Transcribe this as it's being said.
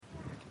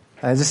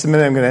Just a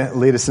minute, I'm going to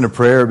lead us in a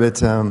prayer,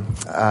 but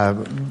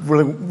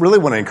really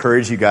want to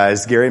encourage you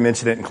guys. Gary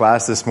mentioned it in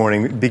class this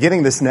morning.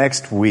 Beginning this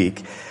next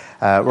week,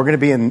 we're going to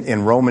be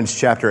in Romans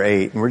chapter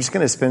 8, and we're just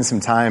going to spend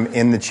some time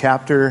in the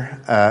chapter,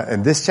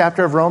 in this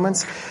chapter of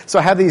Romans. So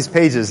I have these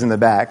pages in the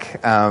back,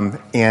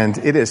 and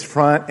it is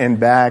front and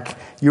back.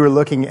 You are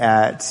looking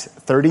at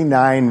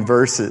 39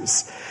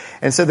 verses.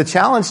 And so the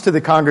challenge to the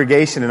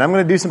congregation, and I'm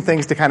going to do some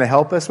things to kind of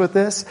help us with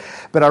this,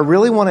 but I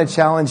really want to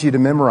challenge you to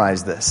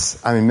memorize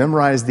this.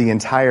 Memorize the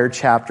entire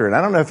chapter. And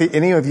I don't know if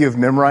any of you have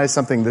memorized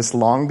something this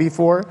long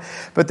before,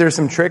 but there's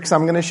some tricks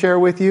I'm going to share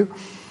with you.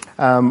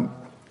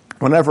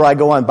 Whenever I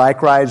go on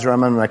bike rides or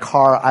I'm in my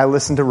car, I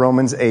listen to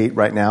Romans 8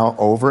 right now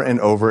over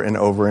and over and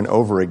over and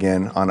over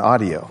again on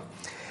audio.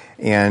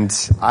 And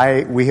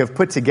we have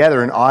put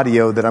together an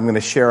audio that I'm going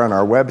to share on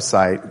our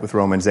website with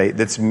Romans 8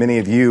 that's many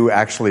of you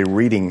actually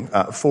reading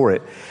for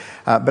it.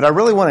 But I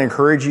really want to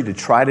encourage you to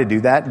try to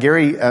do that.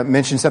 Gary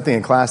mentioned something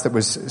in class that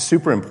was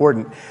super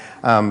important.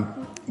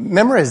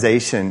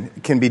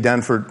 Memorization can be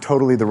done for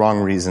totally the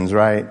wrong reasons,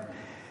 right?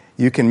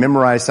 You can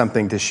memorize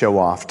something to show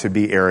off, to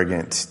be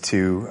arrogant,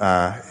 to,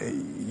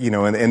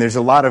 and there's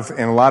in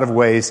a lot of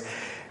ways,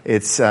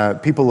 it's,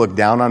 people look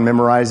down on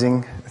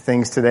memorizing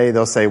things today.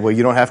 They'll say, well,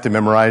 you don't have to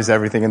memorize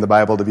everything in the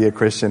Bible to be a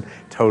Christian.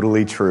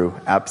 Totally true.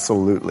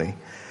 Absolutely.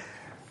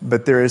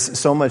 But there is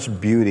so much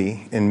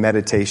beauty in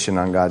meditation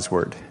on God's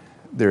Word.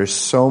 There is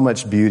so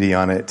much beauty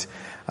on it.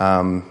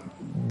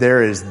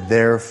 There is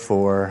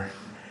therefore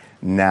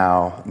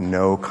now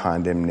no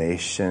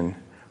condemnation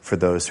for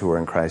those who are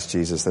in Christ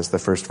Jesus. That's the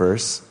first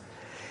verse.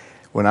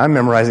 When I'm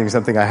memorizing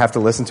something, I have to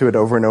listen to it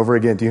over and over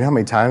again. Do you know how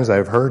many times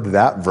I've heard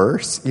that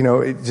verse?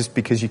 Just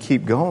because you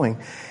keep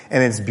going.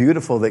 And it's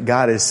beautiful that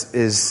God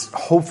is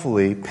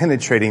hopefully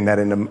penetrating that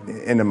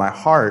into my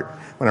heart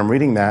when I'm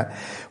reading that.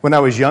 When I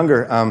was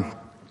younger,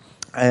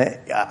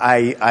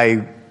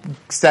 I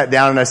sat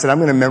down and I said, I'm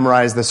going to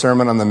memorize the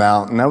Sermon on the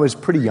Mount. And I was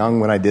pretty young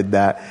when I did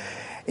that.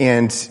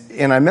 And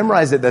I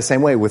memorized it the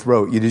same way with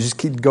rote. You just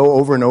go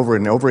over and over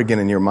and over again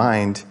in your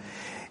mind.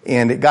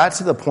 And it got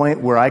to the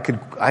point where I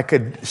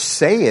could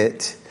say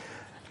it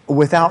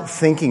without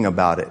thinking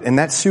about it. And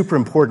that's super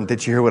important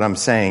that you hear what I'm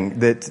saying,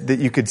 that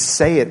you could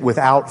say it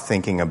without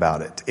thinking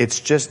about it.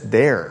 It's just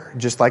there,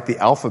 just like the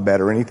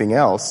alphabet or anything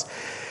else.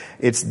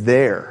 It's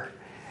there.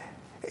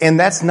 And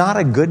that's not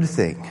a good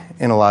thing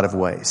in a lot of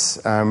ways.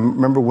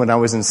 Remember when I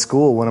was in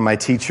school, one of my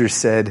teachers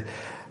said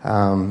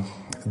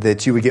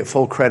that you would get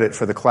full credit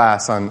for the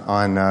class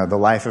on the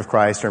life of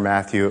Christ or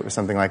Matthew or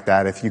something like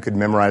that if you could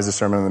memorize the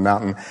Sermon on the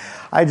Mountain.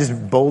 I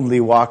just boldly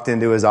walked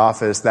into his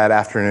office that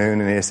afternoon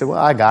and he said, well,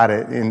 I got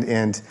it.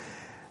 And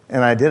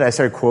I did. I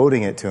started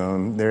quoting it to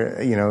him.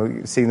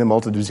 There, seeing the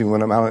multitudes who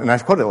went up mountain. And I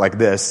quoted it like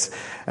this.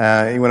 He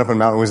went up on a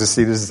mountain, was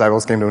seated, his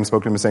disciples came to him and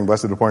spoke to him and saying,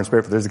 blessed are the poor in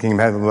spirit, for there's the kingdom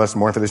of heaven, the blessed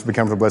mourn, for they shall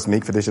become the blessed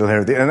meek, for they shall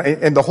inherit the earth.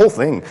 And the whole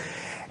thing.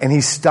 And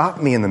he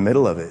stopped me in the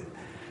middle of it.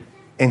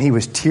 And he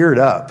was teared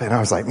up. And I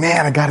was like,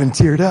 man, I got him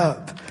teared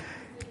up.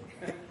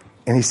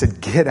 And he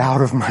said, get out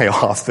of my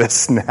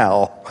office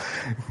now.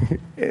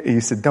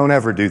 He said, don't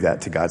ever do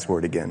that to God's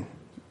Word again.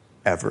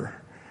 Ever.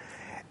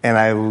 And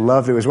I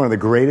loved it. It was one of the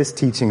greatest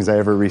teachings I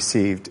ever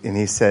received. And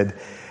he said,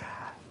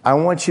 I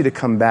want you to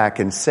come back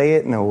and say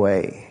it in a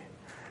way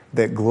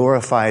that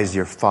glorifies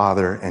your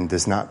Father and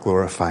does not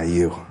glorify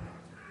you.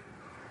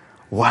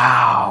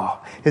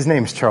 Wow. His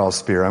name's Charles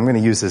Spear. I'm going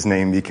to use his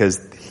name because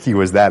he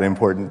was that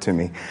important to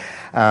me.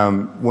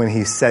 When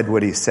he said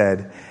what he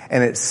said.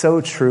 And it's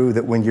so true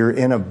that when you're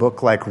in a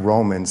book like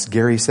Romans,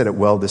 Gary said it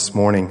well this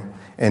morning,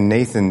 and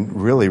Nathan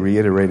really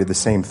reiterated the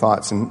same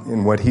thoughts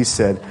in what he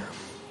said.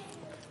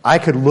 I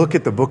could look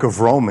at the book of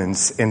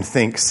Romans and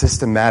think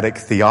systematic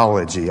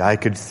theology. I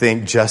could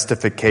think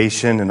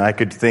justification, and I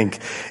could think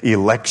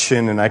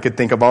election, and I could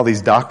think of all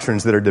these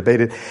doctrines that are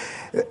debated.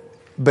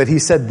 But he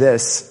said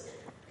this,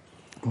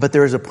 but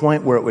there was a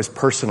point where it was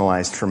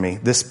personalized for me.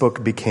 This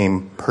book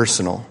became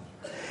personal.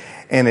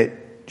 And it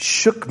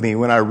shook me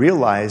when I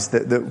realized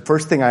that the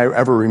first thing I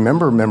ever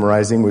remember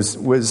memorizing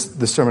was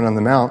the Sermon on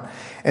the Mount.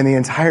 And the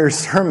entire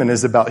sermon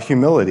is about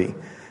humility.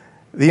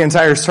 The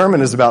entire sermon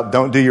is about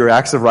don't do your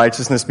acts of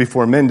righteousness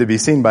before men to be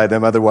seen by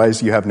them.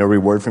 Otherwise, you have no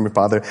reward from your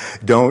Father.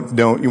 Don't,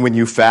 when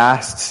you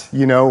fast,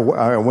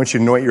 I want you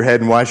to anoint your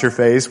head and wash your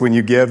face. When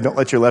you give, don't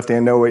let your left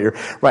hand know what your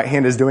right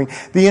hand is doing.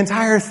 The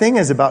entire thing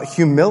is about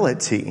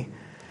humility.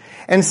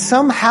 And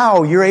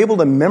somehow you're able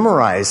to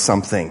memorize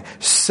something,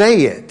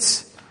 say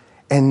it,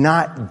 and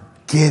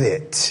not get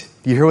it.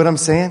 You hear what I'm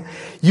saying?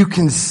 You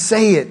can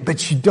say it,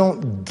 but you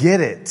don't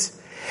get it.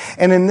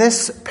 And in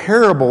this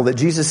parable that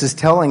Jesus is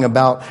telling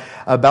about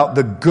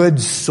the good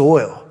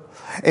soil,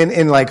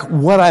 and like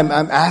what I'm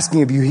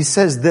asking of you, he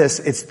says this,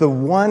 it's the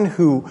one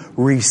who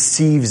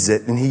receives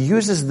it. And he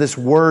uses this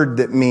word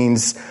that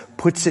means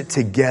puts it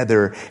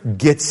together,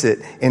 gets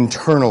it,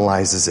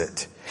 internalizes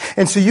it.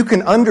 And so you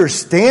can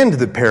understand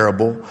the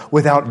parable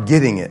without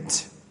getting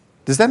it.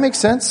 Does that make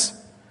sense?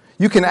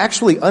 You can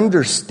actually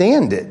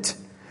understand it,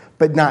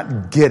 but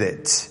not get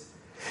it.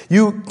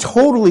 You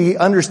totally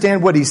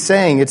understand what he's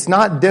saying. It's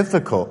not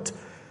difficult.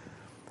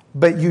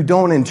 but you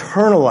don't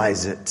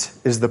internalize it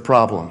is the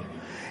problem.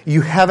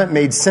 You haven't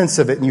made sense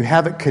of it, and you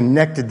haven't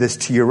connected this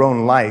to your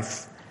own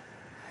life.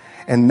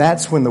 And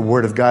that's when the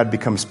Word of God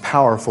becomes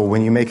powerful,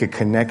 when you make a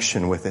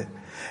connection with it.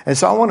 And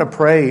so I want to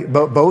pray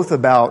both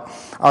about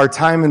our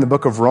time in the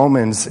book of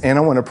Romans, and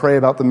I want to pray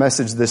about the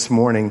message this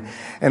morning.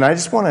 And I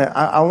just want to,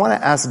 I want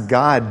to ask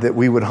God that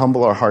we would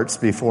humble our hearts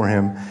before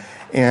Him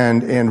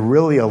and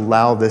really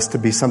allow this to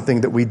be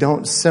something that we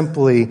don't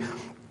simply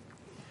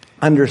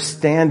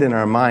understand in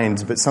our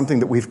minds, but something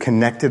that we've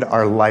connected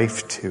our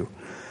life to.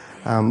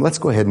 Let's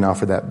go ahead and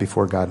offer that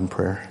before God in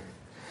prayer.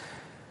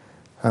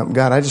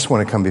 God, I just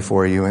want to come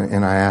before you,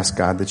 and I ask,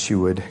 God, that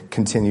you would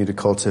continue to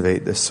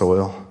cultivate this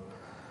soil,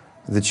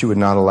 that you would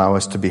not allow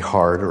us to be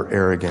hard or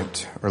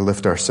arrogant or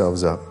lift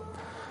ourselves up,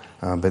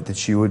 but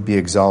that you would be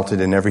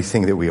exalted in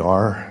everything that we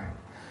are.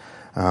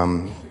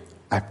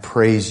 I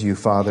praise you,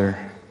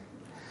 Father,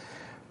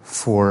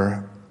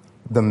 for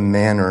the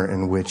manner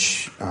in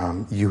which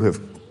you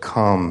have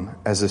come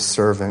as a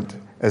servant,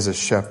 as a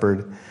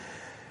shepherd.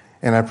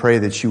 And I pray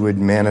that you would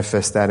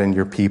manifest that in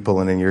your people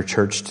and in your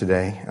church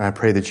today. And I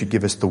pray that you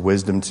give us the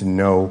wisdom to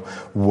know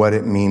what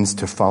it means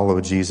to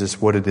follow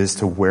Jesus, what it is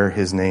to wear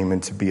his name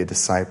and to be a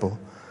disciple.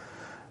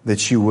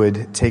 That you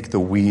would take the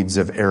weeds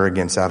of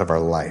arrogance out of our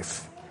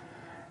life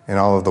and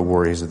all of the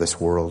worries of this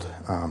world.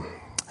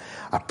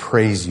 I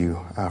praise you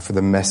for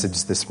the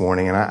message this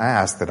morning, and I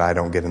ask that I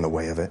don't get in the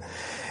way of it.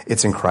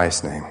 It's in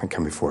Christ's name I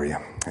come before you.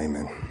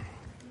 Amen.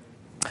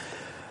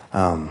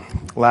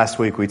 Last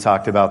week we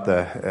talked about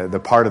the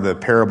part of the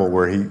parable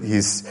where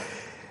he says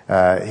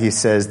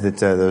that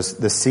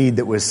the seed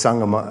that was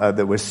sown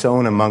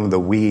among the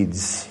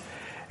weeds,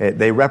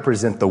 they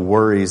represent the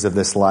worries of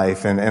this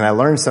life. And I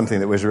learned something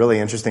that was really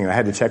interesting. I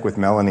had to check with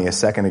Melanie a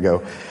second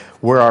ago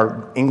where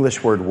our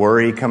English word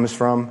worry comes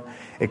from.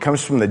 It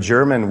comes from the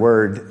German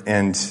word,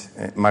 and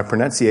my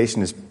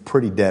pronunciation is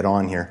pretty dead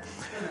on here.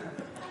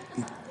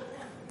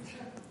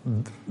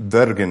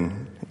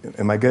 Vergen.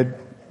 Am I good?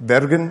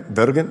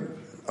 Vergen?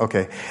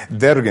 Okay.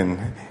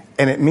 Vergen.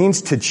 And it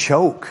means to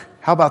choke.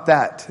 How about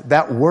that?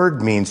 That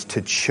word means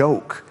to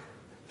choke.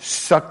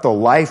 Suck the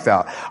life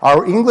out.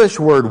 Our English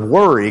word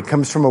worry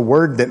comes from a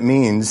word that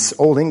means,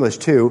 Old English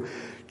too,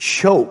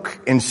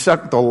 choke and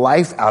suck the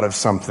life out of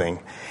something.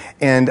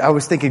 And I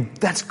was thinking,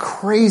 that's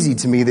crazy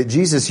to me that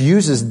Jesus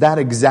uses that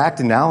exact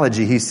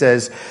analogy. He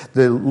says,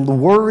 the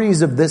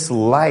worries of this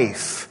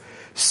life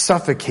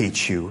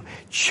suffocate you,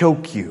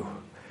 choke you,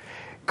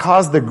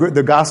 cause the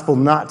gospel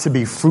not to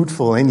be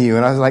fruitful in you.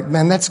 And I was like,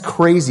 man, that's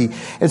crazy.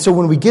 And so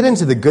when we get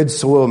into the good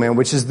soil, man,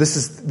 which is,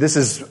 this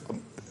is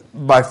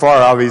by far,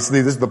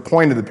 obviously, this is the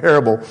point of the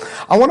parable.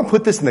 I want to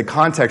put this in the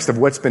context of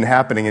what's been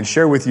happening and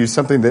share with you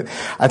something that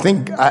I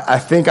think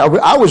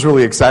I was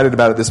really excited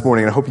about it this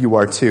morning, and I hope you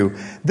are too.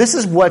 This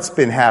is what's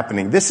been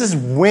happening. This is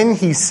when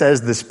he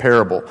says this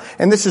parable.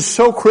 And this is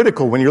so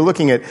critical when you're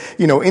looking at,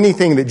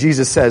 anything that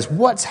Jesus says,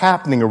 what's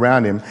happening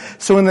around him.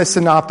 So in the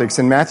synoptics,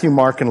 in Matthew,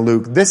 Mark, and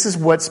Luke, this is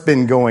what's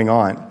been going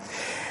on.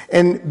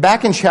 And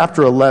back in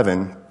chapter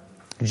 11,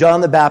 John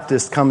the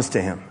Baptist comes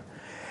to him,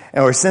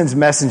 or sends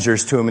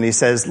messengers to him, and he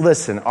says,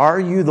 listen, are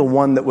you the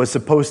one that was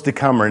supposed to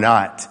come or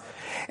not?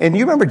 And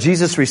you remember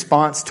Jesus'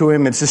 response to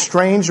him? It's a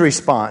strange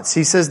response.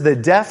 He says, the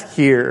deaf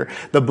hear,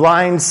 the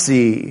blind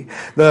see,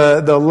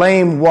 the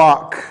lame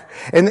walk.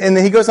 And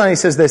then he goes on, he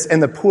says this,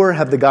 and the poor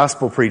have the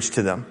gospel preached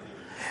to them.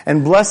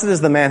 And blessed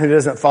is the man who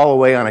doesn't fall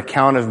away on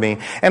account of me.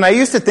 And I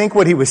used to think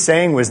what he was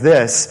saying was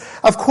this.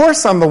 Of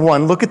course I'm the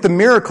one. Look at the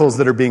miracles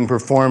that are being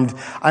performed.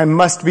 I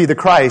must be the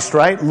Christ,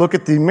 right? Look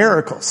at the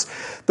miracles.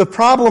 The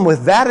problem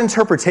with that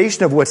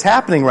interpretation of what's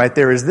happening right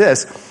there is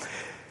this.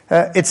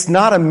 It's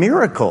not a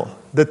miracle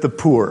that the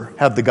poor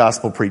have the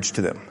gospel preached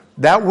to them.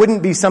 That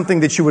wouldn't be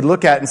something that you would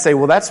look at and say,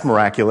 well, that's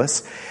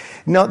miraculous.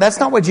 No, that's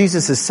not what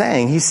Jesus is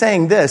saying. He's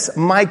saying this.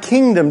 My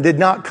kingdom did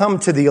not come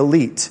to the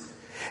elite.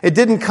 It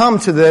didn't come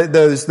to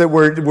those that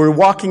were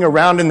walking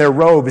around in their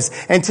robes,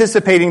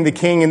 anticipating the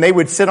king, and they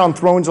would sit on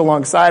thrones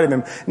alongside of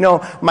him.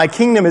 No, my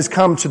kingdom has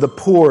come to the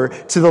poor,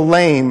 to the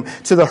lame,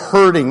 to the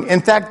hurting.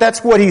 In fact,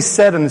 that's what he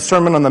said in the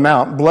Sermon on the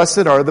Mount.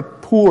 Blessed are the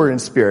poor in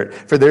spirit,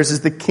 for theirs is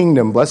the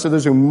kingdom. Blessed are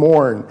those who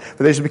mourn,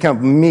 for they shall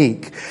become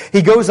meek.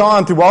 He goes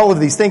on through all of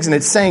these things, and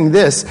it's saying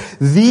this,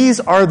 these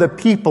are the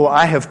people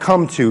I have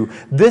come to.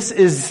 This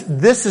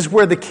is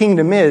where the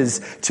kingdom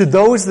is, to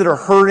those that are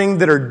hurting,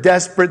 that are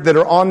desperate, that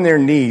are on their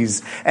knees,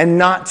 and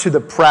not to the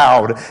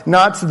proud,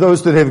 not to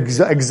those that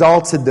have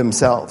exalted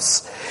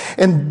themselves.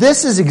 And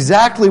this is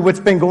exactly what's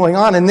been going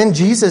on. And then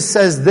Jesus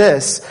says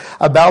this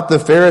about the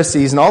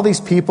Pharisees and all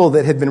these people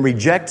that had been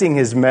rejecting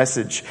his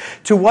message.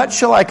 To what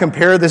shall I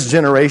compare this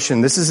generation?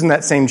 This is in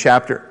that same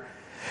chapter.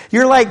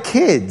 You're like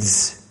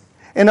kids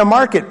in a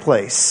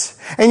marketplace.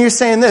 And you're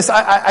saying this,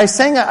 I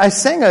sang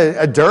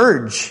a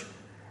dirge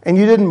and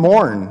you didn't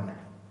mourn.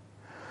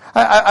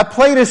 I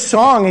played a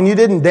song and you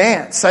didn't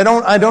dance. I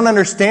don't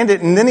understand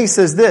it. And then he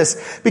says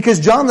this,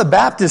 because John the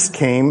Baptist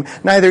came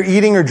neither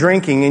eating or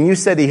drinking, and you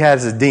said he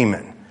has a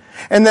demon.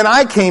 And then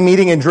I came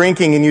eating and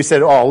drinking, and you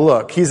said, oh,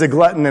 look, he's a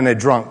glutton and a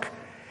drunk.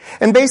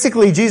 And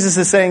basically, Jesus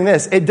is saying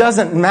this: it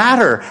doesn't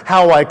matter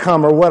how I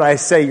come or what I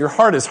say. Your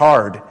heart is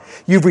hard.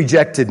 You've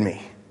rejected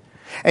me.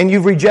 And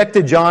you've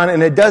rejected John,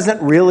 and it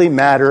doesn't really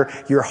matter.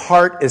 Your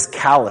heart is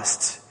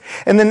calloused.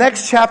 In the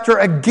next chapter,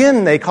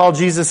 again, they call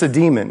Jesus a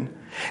demon.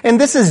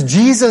 And this is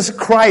Jesus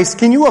Christ.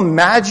 Can you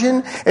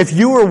imagine if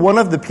you were one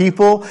of the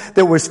people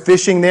that was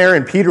fishing there,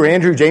 and Peter,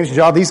 Andrew, James, and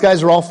John, these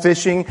guys are all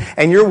fishing,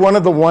 and you're one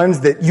of the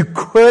ones that you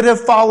could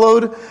have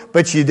followed,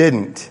 but you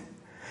didn't?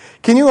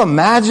 Can you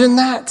imagine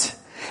that?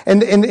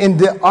 And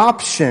the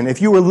option,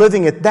 if you were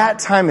living at that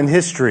time in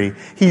history,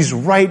 he's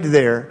right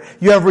there.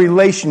 You have a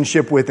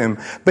relationship with him,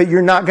 but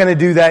you're not going to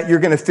do that. You're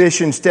going to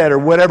fish instead, or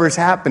whatever's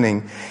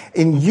happening.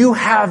 And you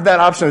have that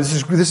option.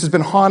 This has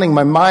been haunting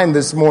my mind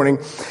this morning.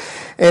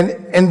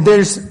 And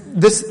there's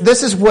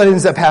this is what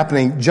ends up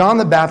happening. John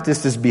the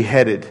Baptist is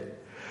beheaded.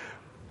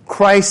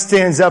 Christ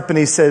stands up and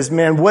he says,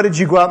 man, what did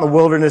you go out in the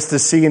wilderness to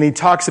see? And he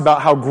talks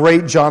about how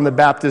great John the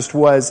Baptist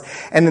was.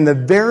 And then the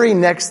very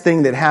next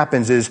thing that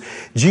happens is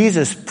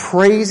Jesus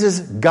praises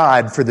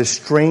God for the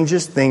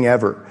strangest thing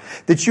ever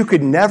that you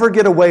could never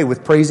get away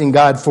with praising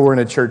God for in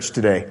a church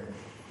today.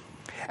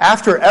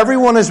 After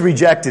everyone has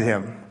rejected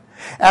him,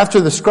 after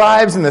the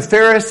scribes and the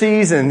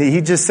Pharisees, and he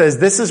just says,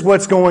 this is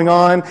what's going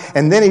on.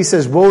 And then he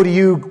says, woe to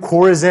you,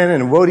 Chorazin,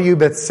 and woe to you,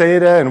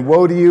 Bethsaida, and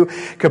woe to you,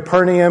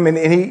 Capernaum.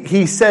 And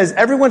he says,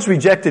 everyone's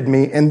rejected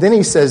me. And then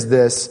he says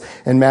this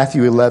in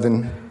Matthew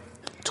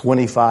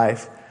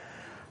 11:25,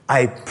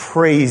 I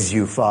praise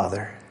you,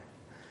 Father,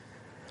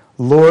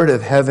 Lord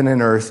of heaven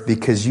and earth,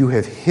 because you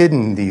have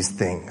hidden these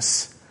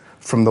things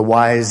from the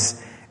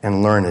wise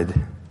and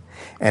learned,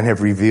 and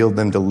have revealed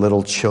them to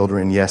little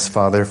children. Yes,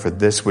 Father, for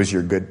this was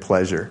your good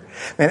pleasure.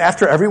 And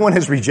after everyone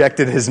has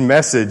rejected his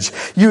message,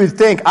 you would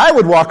think I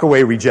would walk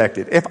away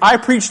rejected. If I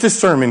preached a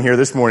sermon here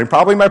this morning,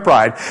 probably my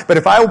pride, but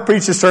if I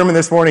preached a sermon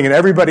this morning and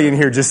everybody in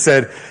here just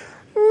said,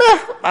 meh,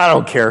 I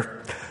don't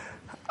care,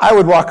 I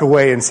would walk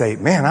away and say,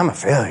 man, I'm a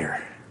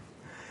failure.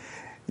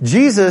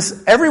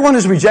 Jesus, everyone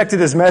has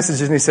rejected his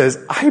message, and he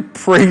says, I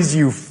praise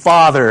you,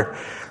 Father.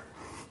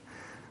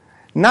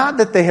 Not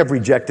that they have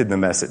rejected the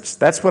message.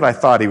 That's what I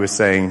thought he was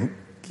saying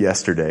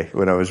yesterday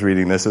when I was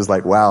reading this. It was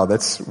like, wow,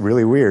 that's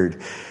really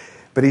weird.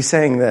 But he's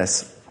saying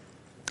this: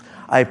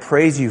 I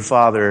praise you,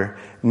 Father,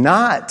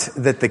 not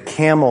that the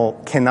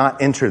camel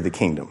cannot enter the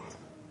kingdom.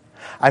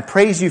 I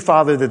praise you,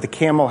 Father, that the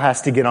camel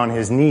has to get on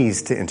his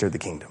knees to enter the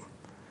kingdom.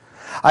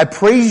 I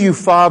praise you,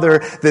 Father,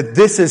 that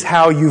this is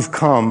how you've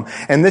come,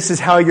 and this is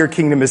how your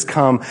kingdom has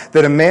come,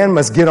 that a man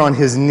must get on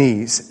his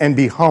knees and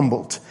be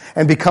humbled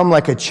and become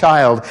like a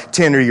child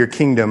to enter your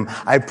kingdom.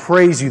 I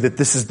praise you that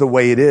this is the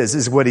way it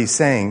is what he's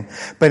saying.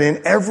 But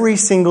in every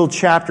single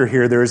chapter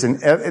here, there is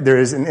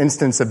an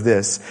instance of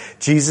this.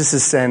 Jesus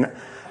is saying,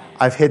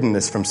 I've hidden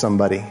this from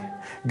somebody.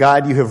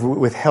 God, you have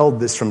withheld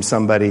this from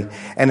somebody.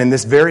 And in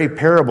this very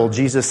parable,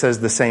 Jesus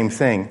says the same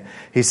thing.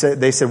 They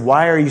said,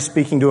 why are you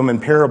speaking to him in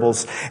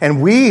parables?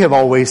 And we have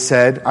always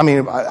said,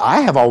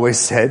 I have always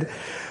said,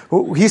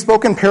 he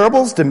spoke in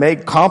parables to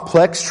make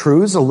complex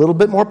truths a little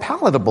bit more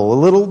palatable, a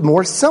little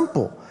more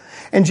simple.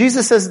 And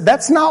Jesus says,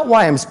 that's not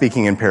why I'm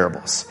speaking in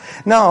parables.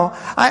 No,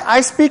 I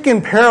speak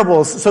in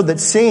parables so that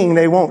seeing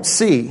they won't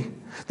see,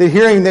 that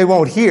hearing they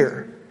won't hear.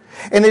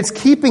 And it's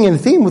keeping in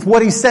theme with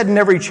what he said in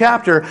every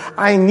chapter.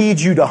 I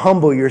need you to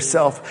humble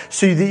yourself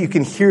so that you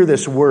can hear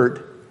this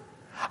word.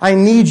 I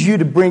need you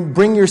to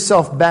bring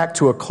yourself back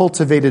to a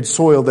cultivated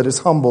soil that is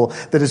humble,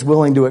 that is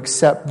willing to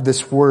accept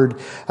this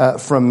word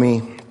from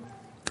me.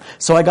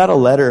 So I got a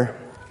letter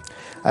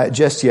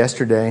just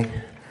yesterday.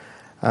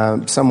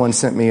 Someone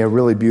sent me a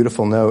really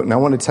beautiful note, and I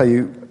want to tell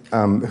you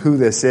who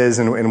this is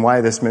and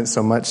why this meant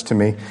so much to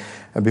me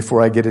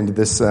before I get into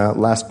this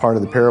last part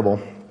of the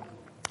parable.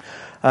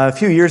 A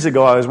few years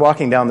ago, I was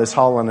walking down this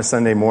hall on a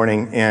Sunday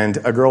morning, and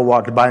a girl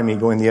walked by me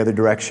going the other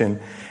direction,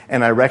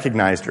 and I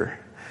recognized her.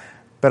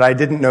 But I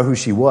didn't know who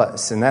she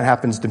was, and that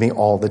happens to me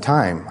all the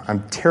time.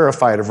 I'm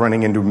terrified of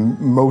running into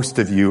most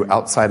of you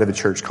outside of a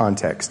church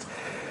context.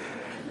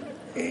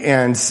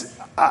 And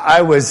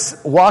I was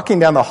walking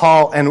down the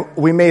hall, and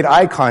we made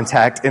eye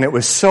contact, and it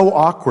was so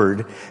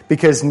awkward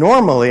because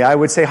normally I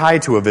would say hi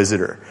to a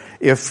visitor.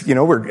 If,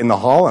 we're in the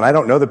hall and I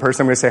don't know the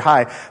person, I'm going to say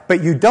hi.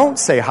 But you don't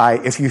say hi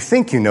if you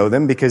think you know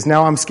them, because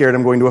now I'm scared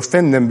I'm going to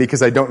offend them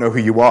because I don't know who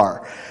you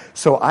are.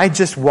 So I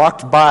just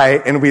walked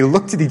by and we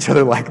looked at each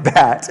other like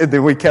that, and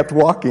then we kept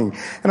walking.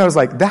 And I was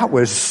like, that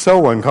was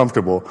so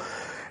uncomfortable.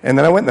 And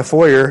then I went in the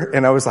foyer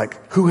and I was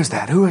like, who is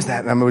that? Who is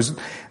that? And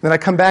then I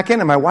come back in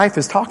and my wife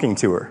is talking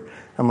to her.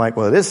 I'm like,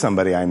 well, it is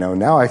somebody I know.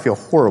 Now I feel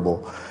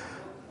horrible.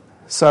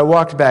 So I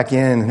walked back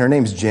in, and her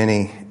name's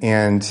Jenny,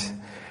 and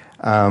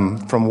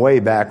from way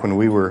back when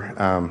we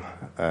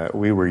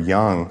were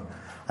young,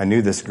 I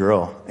knew this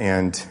girl,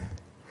 and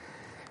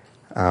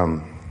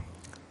I've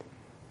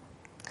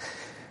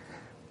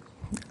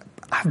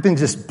been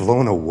just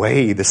blown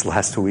away this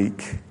last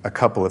week a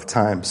couple of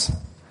times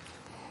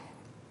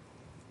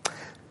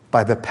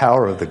by the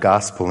power of the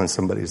gospel in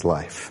somebody's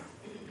life.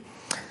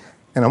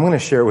 And I'm going to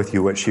share with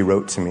you what she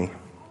wrote to me.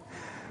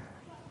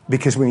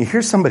 Because when you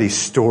hear somebody's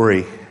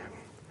story,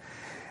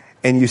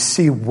 and you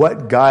see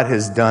what God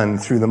has done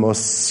through the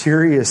most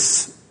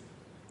serious,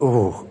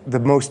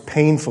 the most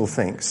painful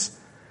things.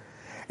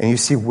 And you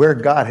see where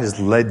God has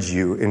led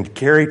you. And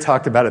Gary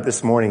talked about it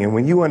this morning. And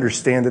when you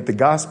understand that the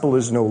gospel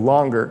is no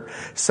longer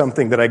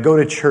something that I go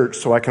to church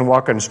so I can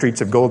walk on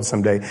streets of gold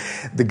someday.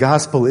 The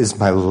gospel is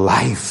my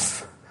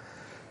life.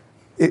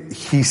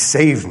 He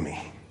saved me.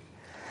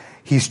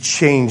 He's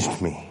changed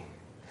me.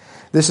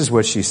 This is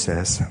what she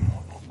says.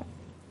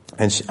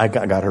 And I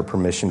got her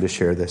permission to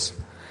share this.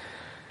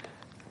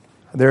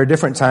 There are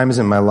different times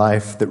in my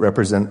life that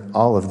represent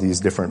all of these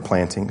different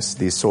plantings,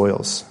 these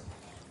soils.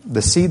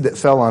 The seed that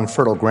fell on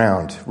fertile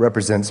ground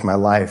represents my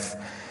life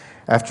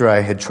after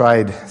I had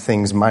tried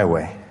things my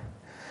way.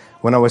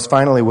 When I was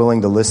finally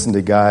willing to listen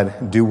to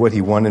God, do what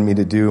He wanted me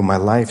to do, my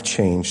life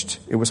changed.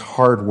 It was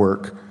hard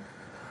work.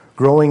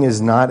 Growing is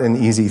not an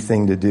easy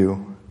thing to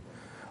do,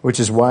 which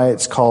is why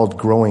it's called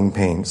growing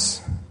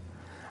pains.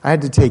 I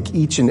had to take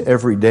each and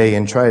every day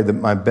and try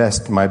my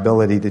best, my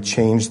ability to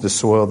change the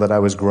soil that I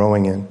was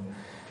growing in.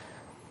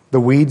 The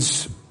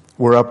weeds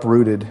were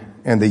uprooted,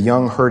 and the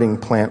young hurting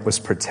plant was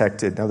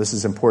protected. Now, this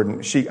is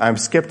important.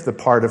 I've skipped the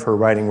part of her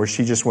writing where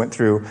she just went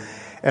through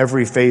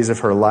every phase of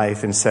her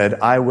life and said,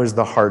 I was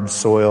the hard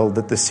soil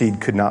that the seed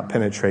could not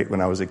penetrate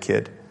when I was a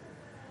kid.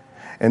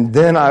 And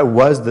then I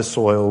was the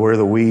soil where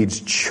the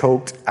weeds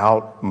choked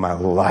out my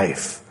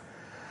life.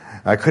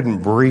 I couldn't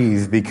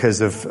breathe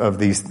because of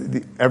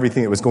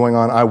everything that was going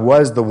on. I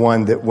was the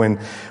one that when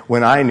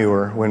I knew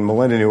her, when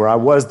Melinda knew her, I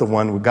was the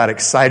one who got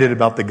excited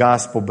about the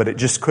gospel, but it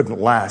just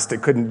couldn't last.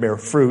 It couldn't bear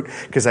fruit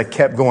because I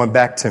kept going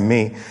back to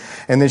me.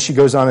 And then she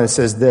goes on and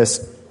says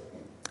this,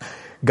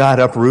 God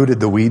uprooted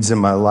the weeds in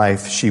my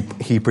life.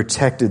 He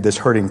protected this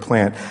hurting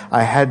plant.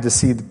 I had to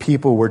see the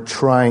people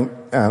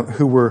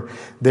who were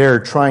there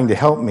trying to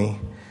help me.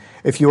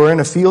 If you are in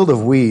a field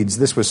of weeds,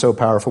 this was so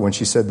powerful when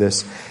she said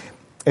this,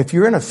 if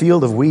you're in a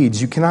field of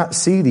weeds, you cannot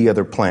see the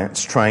other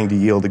plants trying to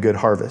yield a good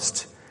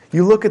harvest.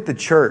 You look at the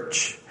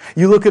church,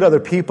 you look at other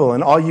people,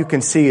 and all you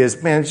can see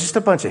is, man, it's just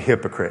a bunch of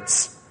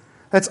hypocrites.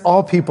 That's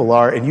all people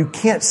are, and you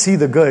can't see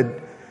the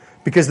good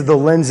because of the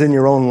lens in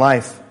your own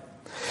life.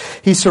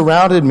 He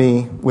surrounded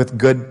me with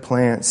good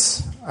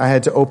plants. I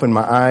had to open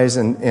my eyes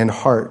and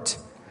heart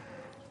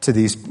to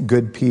these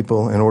good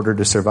people in order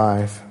to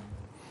survive.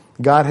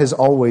 God has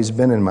always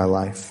been in my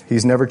life.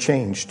 He's never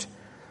changed.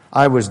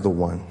 I was the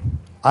one.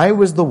 I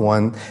was the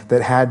one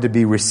that had to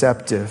be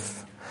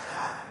receptive.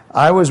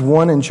 I was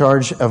one in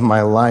charge of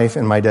my life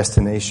and my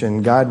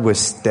destination. God was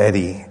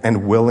steady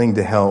and willing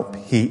to help.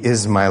 He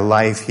is my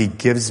life. He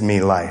gives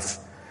me life.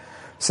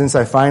 Since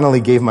I finally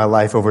gave my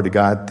life over to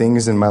God,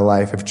 things in my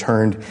life have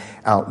turned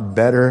out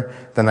better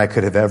than I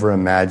could have ever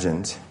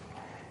imagined,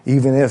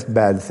 even if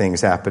bad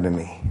things happen to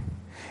me.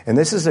 And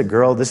this is a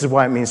girl, this is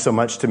why it means so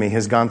much to me,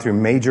 has gone through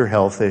major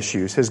health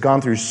issues, has gone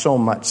through so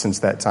much since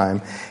that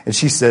time. And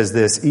she says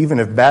this, even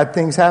if bad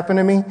things happen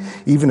to me,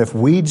 even if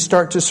weeds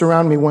start to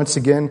surround me once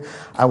again,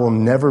 I will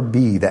never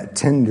be that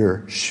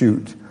tender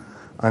shoot,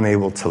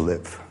 unable to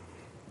live.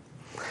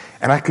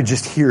 And I could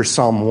just hear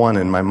Psalm 1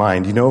 in my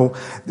mind. You know,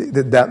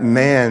 that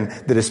man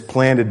that is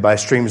planted by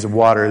streams of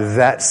water,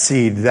 that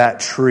seed, that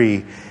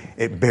tree,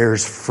 it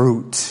bears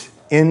fruit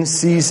in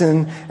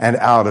season and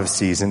out of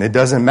season. It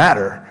doesn't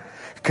matter.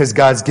 Because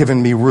God's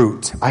given me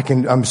root.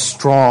 I'm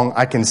strong.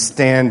 I can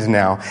stand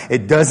now.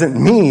 It doesn't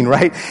mean,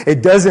 right?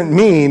 It doesn't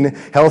mean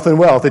health and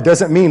wealth. It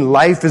doesn't mean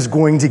life is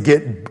going to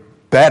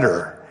get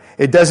better.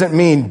 It doesn't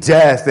mean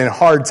death and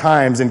hard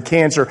times and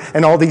cancer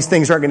and all these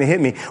things aren't going to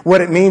hit me. What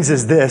it means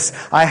is this.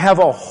 I have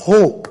a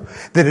hope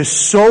that is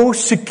so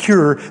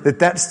secure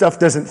that stuff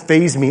doesn't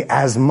faze me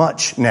as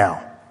much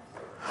now.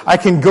 I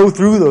can go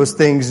through those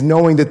things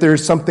knowing that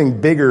there's something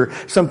bigger,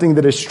 something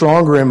that is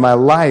stronger in my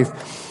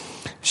life.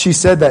 She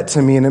said that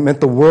to me, and it meant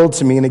the world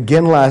to me. And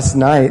again last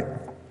night,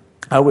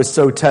 I was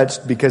so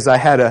touched because I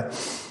had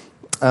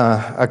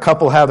a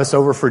couple have us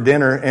over for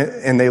dinner,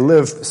 and they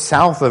live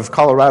south of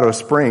Colorado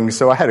Springs.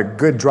 So I had a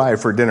good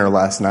drive for dinner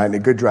last night and a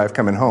good drive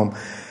coming home.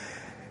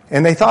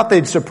 And they thought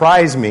they'd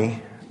surprise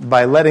me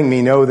by letting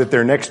me know that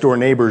their next door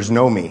neighbors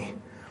know me.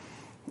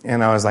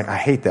 And I was like, I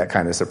hate that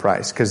kind of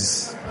surprise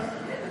because...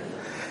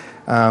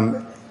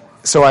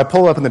 So I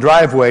pull up in the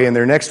driveway, and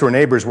their next-door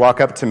neighbors walk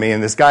up to me,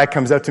 and this guy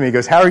comes up to me and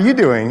goes, how are you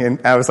doing? And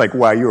I was like,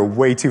 wow, you are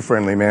way too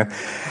friendly, man.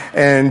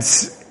 And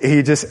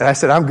I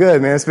said, I'm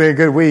good, man. It's been a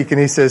good week. And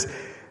he says,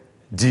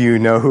 do you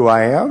know who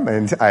I am?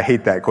 And I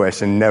hate that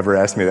question. Never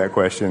ask me that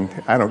question.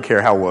 I don't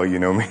care how well you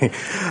know me.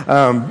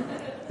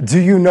 Do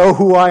you know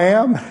who I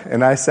am?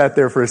 And I sat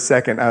there for a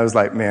second. I was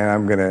like,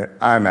 man,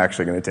 I'm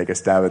actually going to take a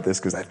stab at this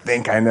because I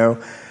think I know.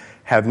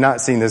 Have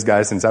not seen this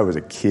guy since I was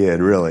a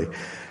kid, really.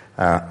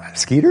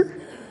 Skeeter?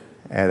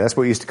 And that's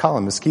what we used to call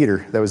him, the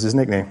Skeeter. That was his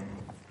nickname.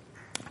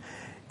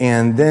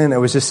 And then it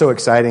was just so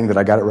exciting that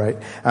I got it right.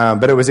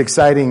 But it was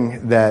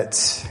exciting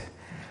that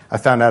I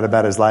found out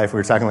about his life. We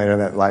were talking later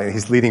that like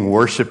he's leading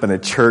worship in a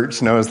church,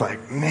 and I was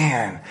like,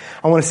 man,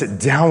 I want to sit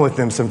down with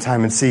him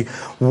sometime and see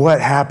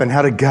what happened.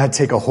 How did God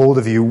take a hold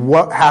of you?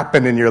 What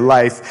happened in your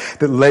life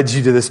that led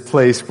you to this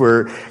place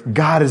where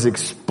God is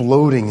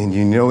exploding in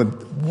you? You know,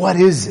 what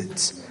is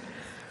it?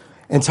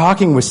 And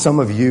talking with some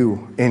of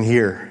you in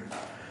here,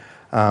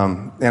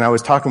 and I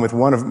was talking with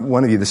one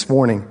of you this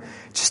morning,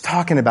 just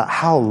talking about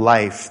how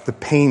life, the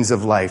pains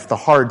of life, the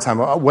hard time,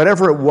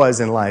 whatever it was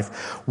in life,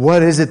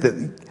 what is it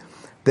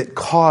that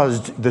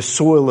caused the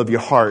soil of your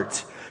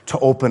heart to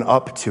open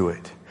up to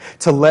it?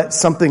 To let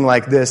something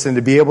like this and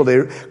to be able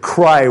to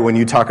cry when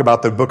you talk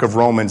about the book of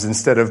Romans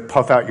instead of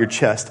puff out your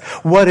chest.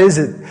 What is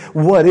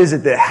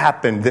it that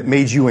happened that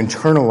made you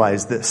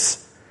internalize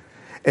this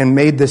and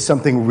made this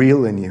something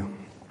real in you?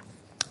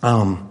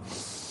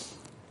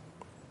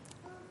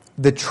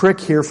 The trick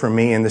here for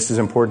me, and this is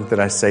important that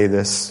I say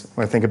this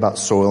when I think about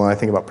soil and I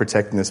think about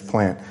protecting this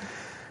plant,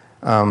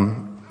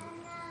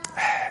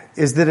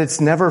 is that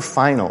it's never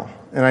final.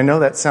 And I know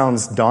that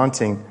sounds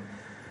daunting,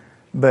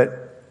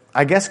 but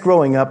I guess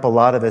growing up, a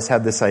lot of us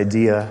had this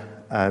idea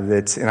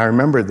and I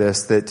remember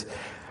this, that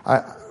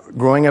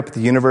growing up at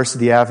the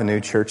University Avenue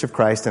Church of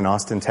Christ in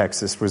Austin,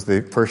 Texas, was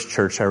the first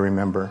church I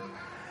remember.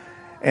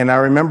 And I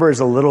remember as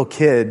a little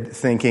kid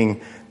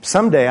thinking,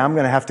 someday I'm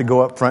going to have to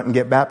go up front and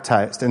get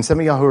baptized. And some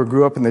of y'all who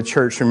grew up in the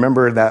church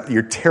remember that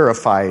you're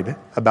terrified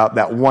about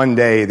that one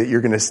day that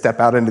you're going to step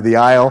out into the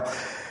aisle.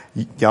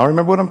 Y'all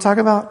remember what I'm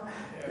talking about?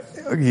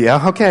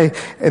 Yeah, okay.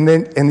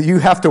 And you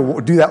have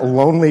to do that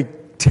lonely,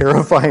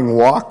 terrifying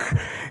walk.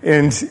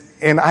 And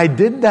I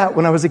did that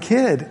when I was a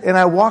kid. And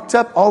I walked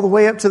up all the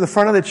way up to the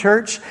front of the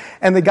church,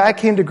 and the guy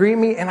came to greet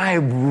me, and I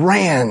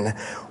ran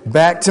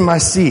back to my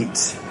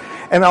seat.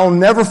 And I'll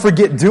never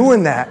forget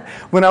doing that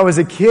when I was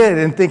a kid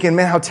and thinking,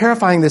 man, how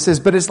terrifying this is.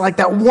 But it's like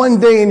that one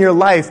day in your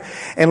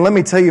life. And let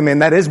me tell you, man,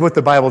 that is what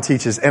the Bible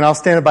teaches. And I'll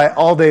stand by it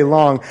all day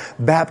long.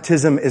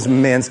 Baptism is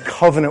man's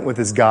covenant with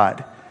his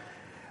God.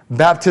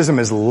 Baptism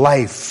is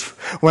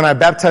life. When I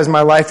baptize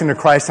my life into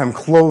Christ, I'm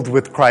clothed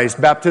with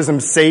Christ. Baptism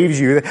saves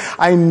you.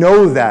 I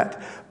know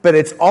that. But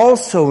it's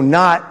also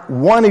not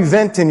one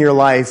event in your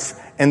life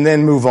and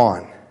then move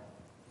on.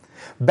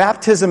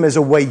 Baptism is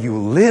a way you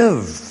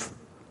live,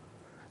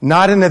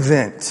 not an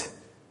event.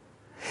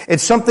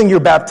 It's something you're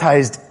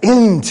baptized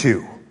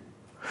into.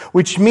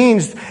 Which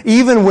means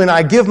even when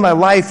I give my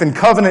life in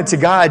covenant to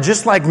God,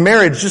 just like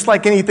marriage, just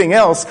like anything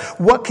else,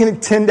 what can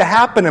tend to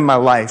happen in my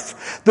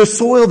life? The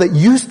soil that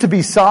used to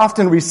be soft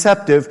and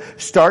receptive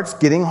starts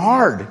getting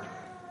hard.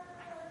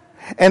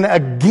 And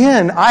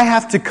again, I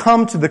have to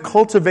come to the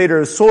cultivator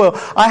of soil.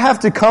 I have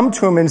to come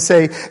to him and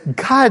say,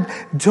 God,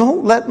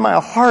 don't let my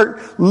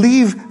heart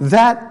leave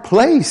that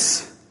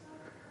place.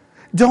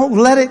 Don't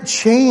let it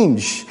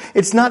change.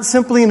 It's not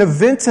simply an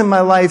event in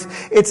my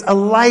life. It's a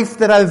life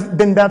that I've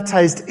been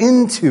baptized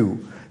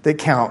into that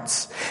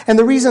counts. And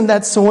the reason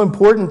that's so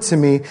important to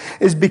me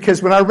is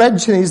because when I read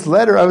Jenny's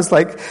letter, I was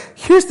like,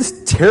 here's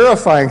this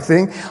terrifying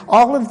thing.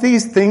 All of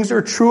these things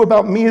are true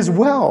about me as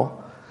well.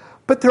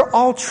 But they're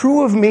all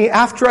true of me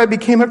after I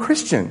became a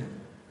Christian.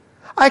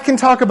 I can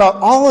talk about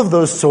all of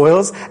those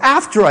soils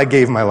after I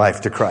gave my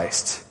life to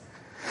Christ.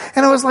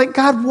 And I was like,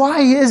 God,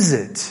 why is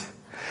it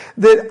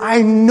that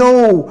I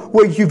know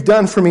what you've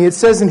done for me? It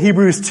says in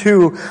Hebrews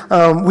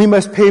 2, we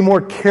must pay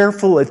more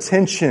careful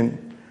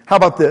attention. How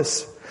about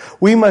this?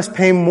 We must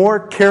pay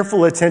more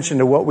careful attention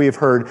to what we have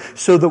heard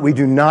so that we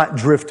do not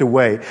drift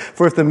away.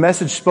 For if the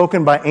message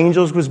spoken by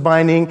angels was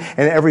binding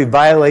and every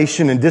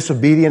violation and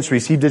disobedience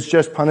received its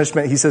just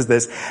punishment, he says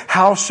this,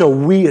 how shall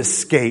we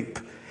escape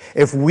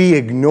if we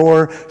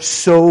ignore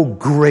so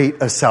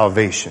great a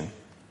salvation?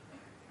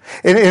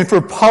 And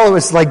for Paul,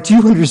 it's like, do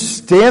you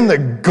understand the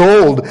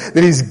gold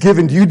that he's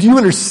given to you? Do you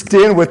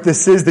understand what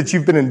this is that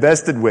you've been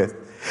invested with?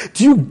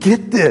 Do you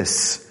get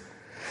this?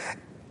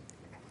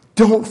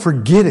 Don't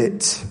forget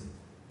it.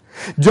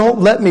 Don't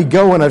let me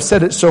go, and I've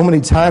said it so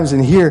many times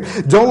in here,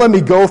 don't let me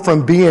go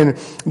from being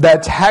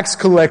that tax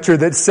collector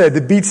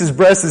that beats his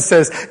breast and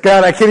says,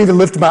 God, I can't even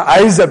lift my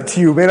eyes up to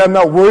you, man, I'm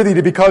not worthy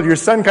to be called your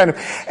son, kind of.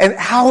 And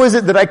how is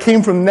it that I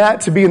came from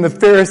that to being the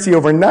Pharisee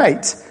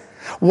overnight?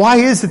 Why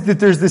is it that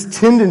there's this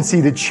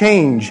tendency to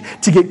change,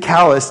 to get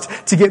calloused,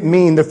 to get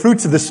mean, the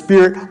fruits of the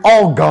Spirit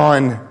all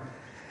gone?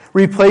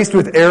 Replaced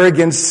with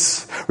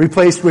arrogance,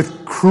 replaced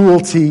with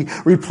cruelty,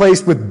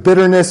 replaced with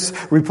bitterness,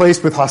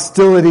 replaced with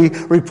hostility,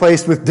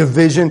 replaced with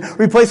division,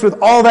 replaced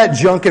with all that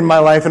junk in my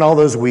life and all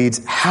those weeds.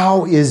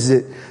 How is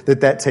it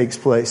that takes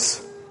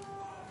place?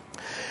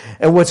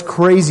 And what's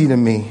crazy to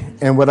me,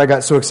 and what I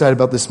got so excited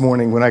about this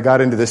morning when I got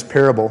into this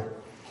parable,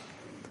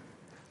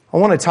 I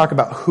want to talk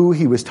about who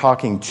he was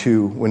talking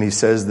to when he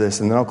says this,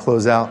 and then I'll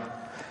close out.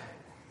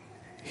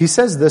 He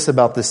says this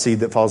about the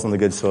seed that falls on the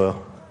good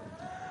soil.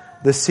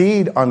 The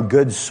seed on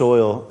good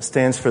soil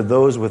stands for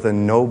those with a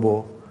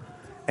noble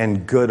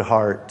and good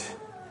heart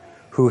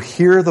who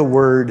hear the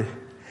word,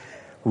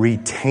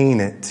 retain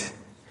it,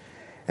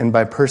 and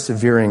by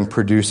persevering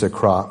produce a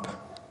crop.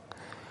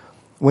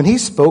 When he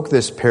spoke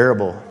this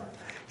parable,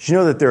 Did you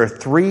know that there are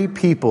 3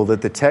 people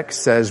that the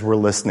text says were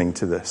listening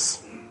to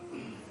this?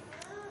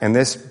 And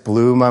this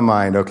blew my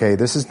mind. Okay,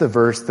 this is the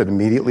verse that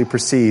immediately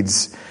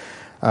precedes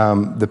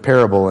the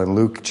parable in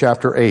Luke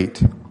chapter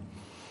 8.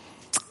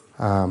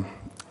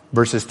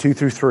 Verses 2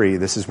 through 3,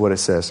 this is what it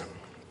says.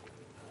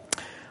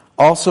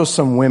 Also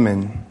some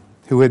women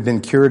who had been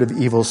cured of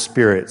evil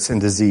spirits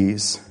and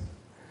disease.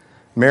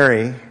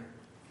 Mary,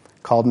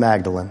 called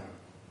Magdalene,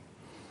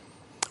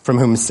 from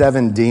whom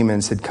 7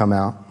 demons had come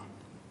out.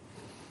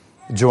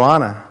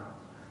 Joanna,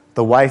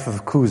 the wife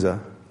of Chuza,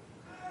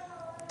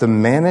 the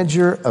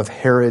manager of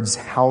Herod's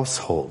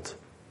household.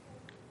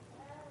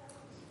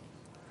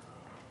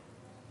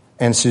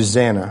 And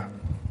Susanna,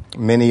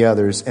 many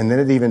others. And then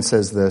it even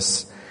says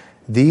this,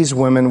 these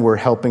women were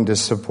helping to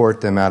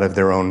support them out of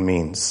their own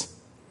means.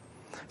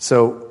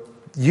 So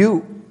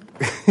you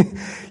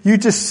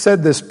just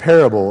said this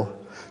parable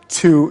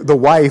to the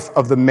wife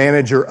of the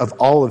manager of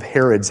all of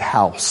Herod's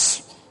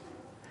house.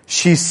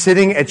 She's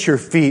sitting at your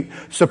feet,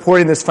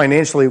 supporting this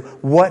financially.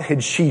 What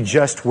had she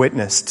just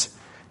witnessed?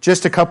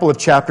 Just a couple of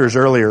chapters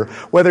earlier,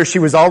 whether she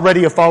was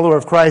already a follower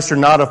of Christ or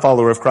not a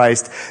follower of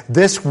Christ,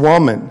 this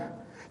woman,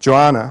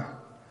 Joanna,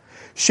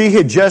 she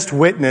had just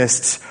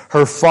witnessed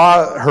her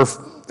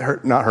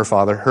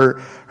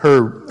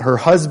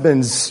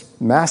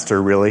husband's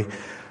master, really,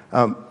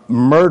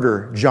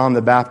 murder John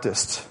the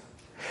Baptist.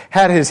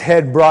 Had his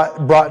head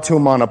brought to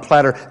him on a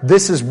platter.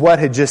 This is what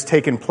had just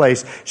taken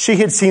place. She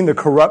had seen the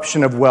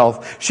corruption of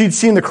wealth. She'd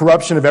seen the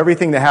corruption of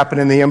everything that happened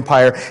in the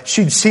empire.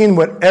 She'd seen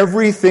what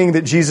everything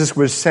that Jesus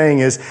was saying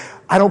is,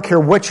 I don't care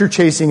what you're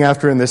chasing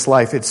after in this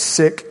life. It's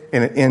sick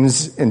and it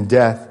ends in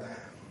death.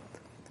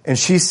 And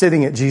she's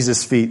sitting at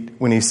Jesus' feet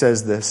when he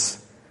says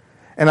this.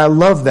 And I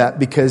love that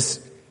because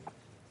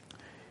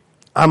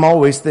I'm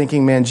always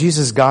thinking, man,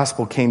 Jesus'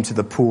 gospel came to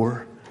the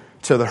poor,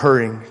 to the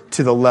hurting,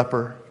 to the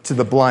leper, to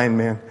the blind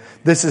man.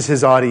 This is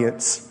his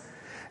audience.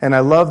 And I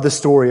love the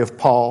story of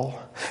Paul.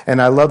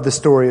 And I love the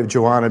story of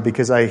Joanna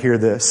because I hear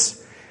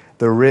this.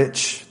 The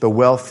rich, the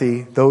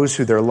wealthy, those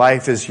who their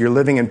life is, you're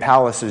living in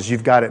palaces,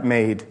 you've got it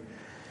made.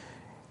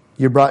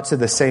 You're brought to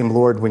the same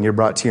Lord when you're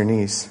brought to your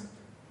knees.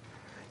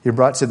 You're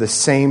brought to the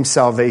same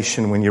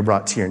salvation when you're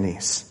brought to your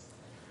knees.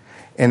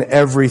 And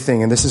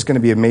everything, and this is going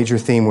to be a major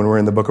theme when we're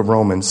in the book of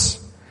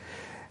Romans,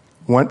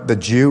 what the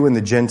Jew and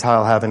the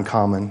Gentile have in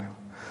common,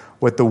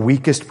 what the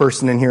weakest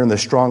person in here and the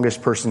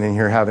strongest person in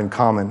here have in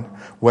common,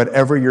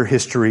 whatever your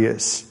history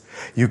is.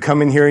 You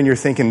come in here and you're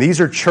thinking, these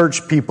are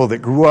church people that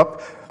grew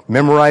up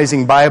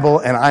memorizing Bible,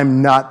 and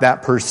I'm not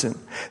that person.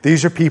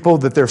 These are people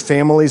that their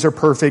families are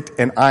perfect,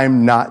 and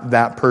I'm not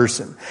that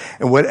person.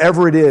 And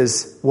whatever it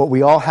is, what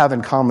we all have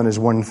in common is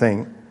one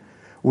thing.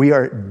 We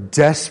are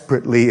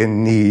desperately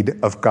in need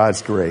of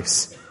God's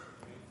grace.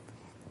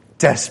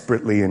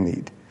 Desperately in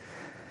need.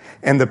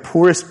 And the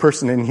poorest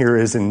person in here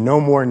is in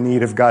no more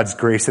need of God's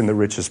grace than the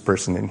richest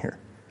person in here.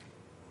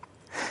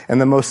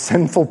 And the most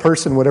sinful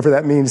person, whatever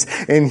that means,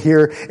 in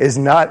here is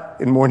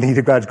not in more need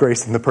of God's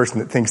grace than the person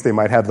that thinks they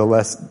might have the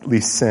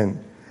least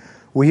sin.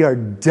 We are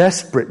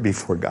desperate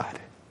before God.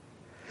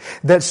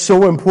 That's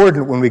so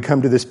important when we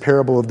come to this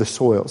parable of the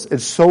soils.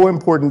 It's so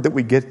important that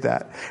we get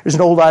that. There's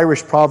an old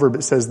Irish proverb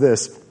that says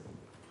this.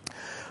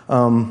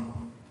 The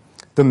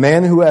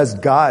man who has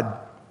God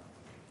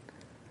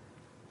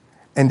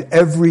and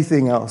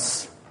everything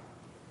else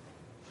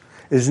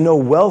is no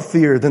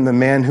wealthier than the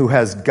man who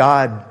has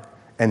God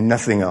and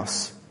nothing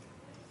else.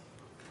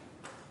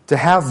 To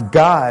have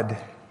God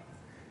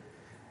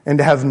and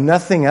to have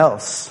nothing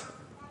else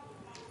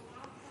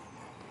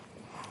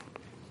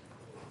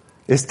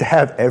is to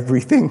have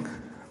everything.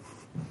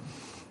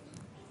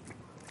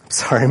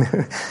 Sorry,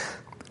 man.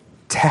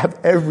 To have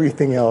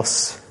everything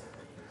else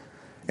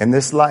in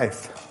this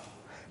life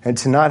and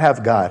to not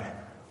have God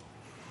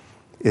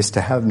is to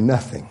have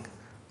nothing.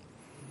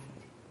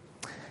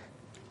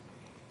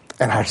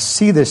 And I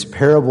see this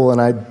parable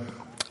and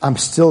I'm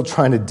still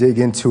trying to dig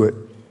into it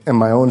in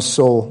my own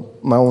soul,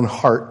 my own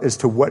heart as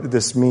to what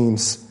this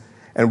means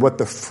and what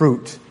the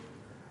fruit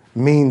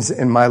means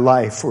in my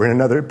life or in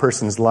another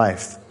person's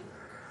life.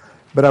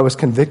 But I was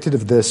convicted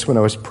of this when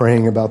I was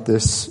praying about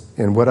this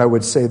and what I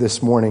would say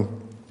this morning.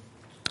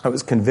 I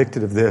was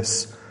convicted of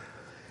this.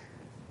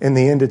 In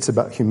the end, it's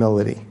about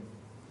humility.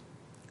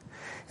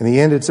 In the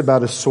end, it's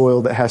about a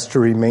soil that has to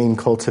remain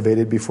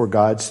cultivated before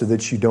God so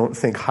that you don't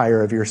think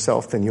higher of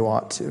yourself than you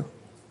ought to.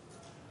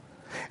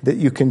 That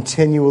you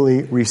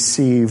continually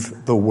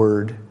receive the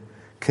word,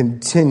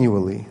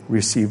 continually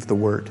receive the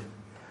word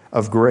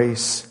of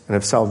grace and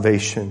of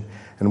salvation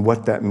and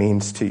what that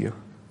means to you.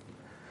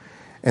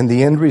 And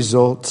the end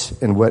result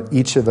in what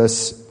each of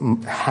us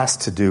has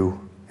to do,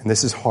 and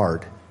this is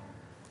hard,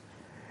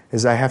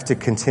 is I have to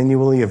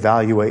continually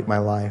evaluate my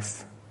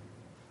life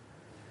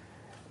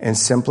and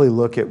simply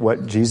look at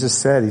what Jesus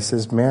said. He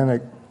says,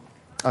 man,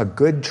 a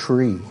good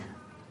tree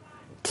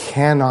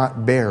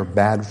cannot bear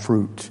bad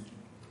fruit.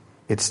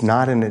 It's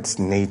not in its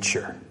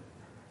nature.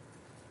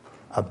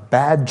 A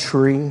bad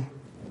tree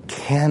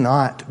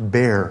cannot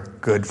bear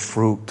good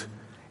fruit.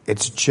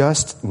 It's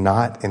just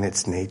not in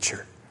its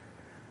nature.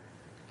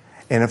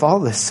 And if all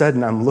of a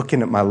sudden I'm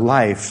looking at my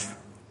life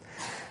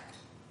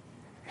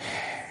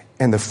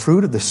and the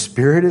fruit of the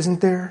Spirit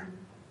isn't there,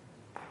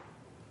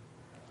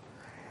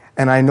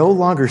 and I no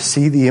longer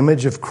see the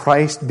image of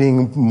Christ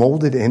being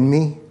molded in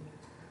me,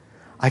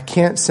 I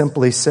can't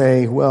simply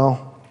say,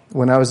 well,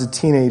 when I was a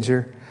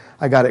teenager,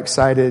 I got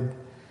excited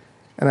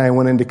and I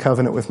went into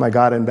covenant with my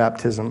God in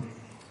baptism.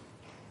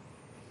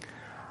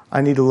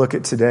 I need to look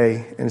at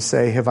today and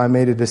say, have I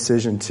made a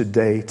decision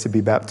today to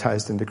be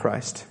baptized into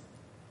Christ?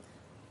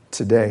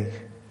 Today.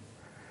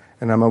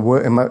 And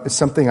it's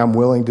something I'm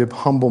willing to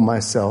humble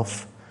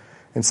myself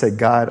and say,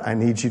 God, I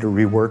need you to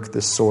rework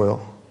this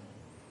soil.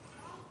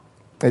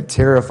 It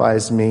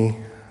terrifies me,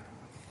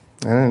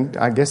 and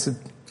I guess it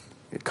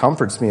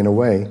comforts me in a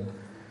way,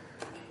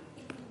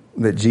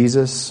 that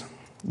Jesus,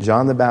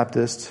 John the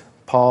Baptist,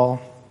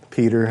 Paul,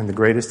 Peter, and the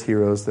greatest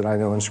heroes that I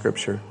know in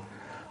Scripture,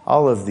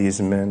 all of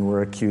these men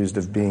were accused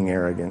of being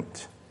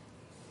arrogant.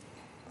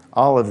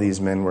 All of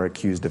these men were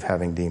accused of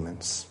having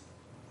demons.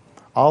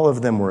 All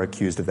of them were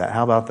accused of that.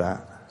 How about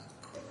that?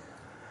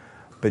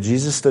 But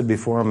Jesus stood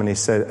before them and he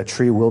said, a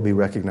tree will be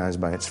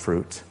recognized by its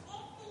fruit.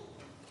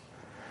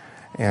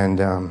 And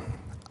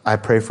I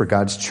pray for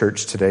God's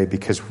church today,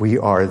 because we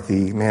are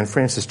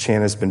Francis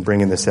Chan has been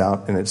bringing this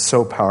out, and it's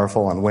so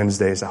powerful on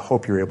Wednesdays. I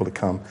hope you're able to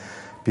come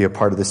be a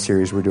part of the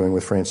series we're doing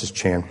with Francis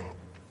Chan.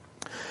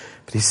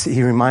 But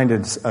he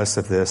reminded us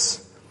of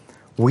this.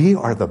 We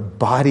are the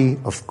body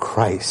of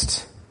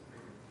Christ.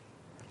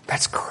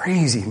 That's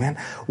crazy, man.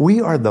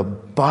 We are the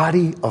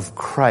body of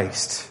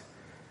Christ.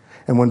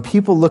 And when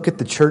people look at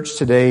the church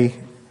today,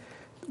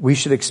 we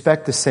should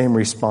expect the same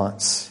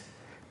response.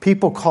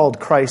 People called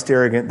Christ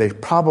arrogant, they're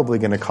probably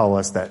going to call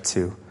us that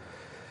too.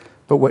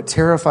 But what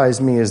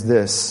terrifies me is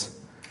this.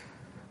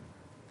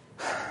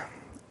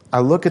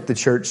 I look at the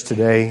church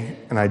today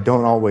and I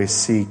don't always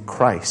see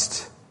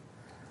Christ.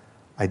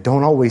 I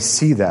don't always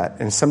see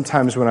that. And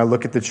sometimes when I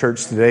look at the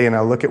church today and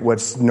I look at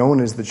what's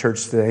known as the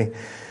church today,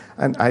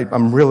 and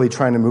I'm really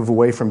trying to move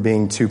away from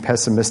being too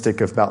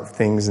pessimistic about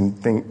things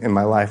in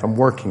my life. I'm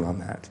working on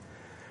that.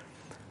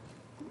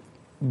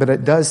 But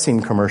it does seem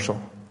commercial.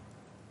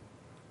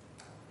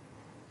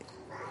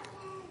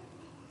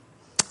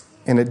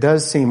 And it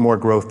does seem more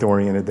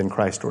growth-oriented than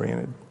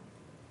Christ-oriented.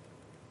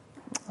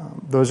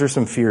 Those are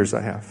some fears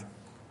I have.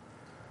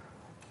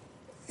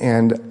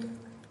 And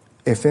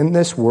if in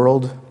this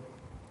world,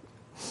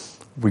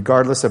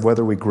 regardless of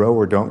whether we grow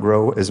or don't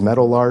grow as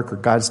Meadowlark or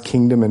God's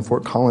Kingdom in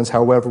Fort Collins,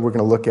 however we're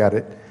going to look at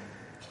it,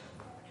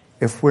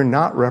 if we're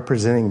not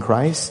representing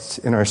Christ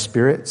in our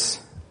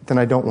spirits, then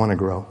I don't want to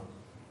grow.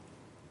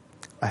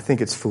 I think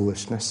it's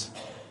foolishness.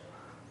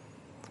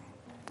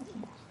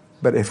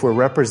 But if we're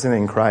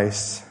representing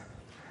Christ,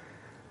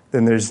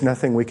 then there's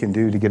nothing we can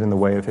do to get in the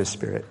way of His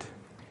Spirit.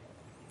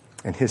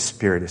 And His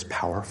Spirit is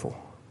powerful.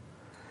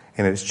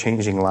 And it's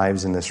changing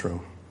lives in this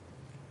room.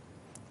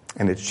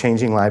 And it's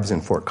changing lives in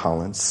Fort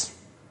Collins.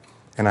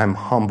 And I'm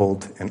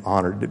humbled and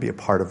honored to be a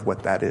part of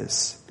what that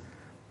is.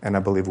 And I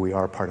believe we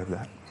are part of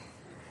that.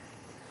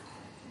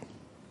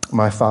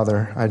 My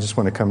Father, I just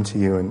want to come to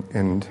you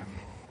and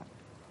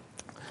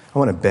I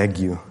want to beg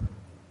you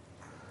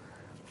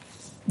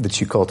that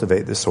you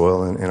cultivate the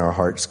soil in our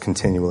hearts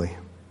continually.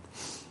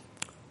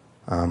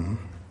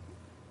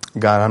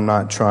 God, I'm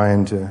not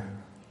trying to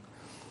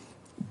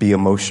be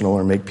emotional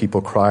or make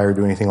people cry or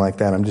do anything like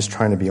that. I'm just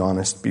trying to be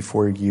honest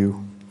before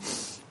you.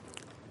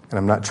 And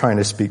I'm not trying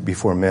to speak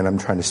before men. I'm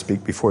trying to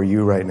speak before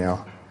you right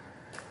now.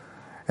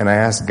 And I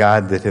ask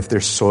God that if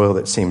there's soil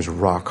that seems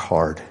rock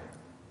hard,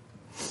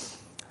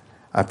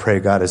 I pray,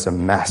 God, as a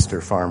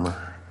master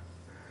farmer,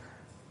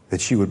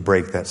 that you would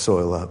break that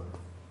soil up,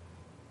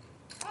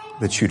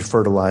 that you'd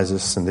fertilize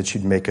us, and that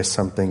you'd make us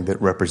something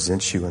that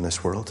represents you in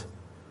this world.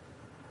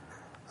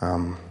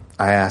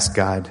 I ask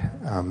God,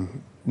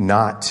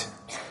 not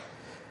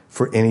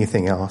for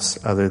anything else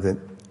other than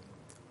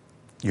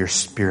your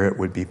Spirit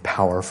would be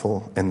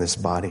powerful in this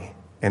body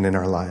and in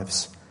our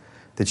lives,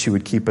 that you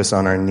would keep us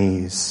on our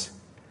knees,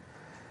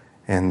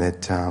 and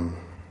that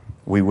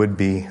we would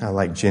be,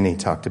 like Jenny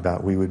talked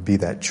about, we would be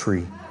that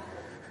tree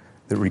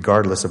that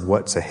regardless of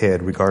what's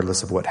ahead,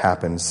 regardless of what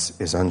happens,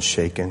 is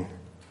unshaken,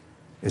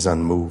 is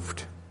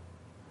unmoved,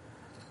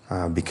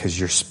 because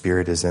your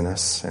Spirit is in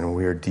us and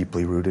we are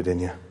deeply rooted in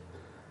you.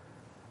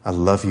 I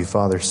love you,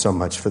 Father, so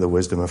much for the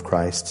wisdom of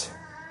Christ,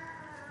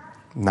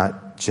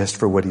 not just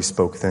for what he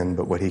spoke then,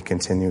 but what he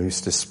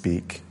continues to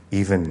speak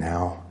even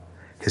now.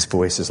 His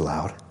voice is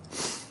loud,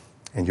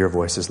 and your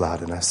voice is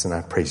loud in us, and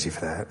I praise you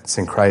for that. It's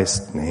in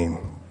Christ's name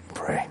we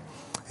pray.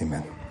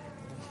 Amen.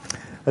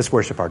 Let's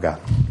worship our God.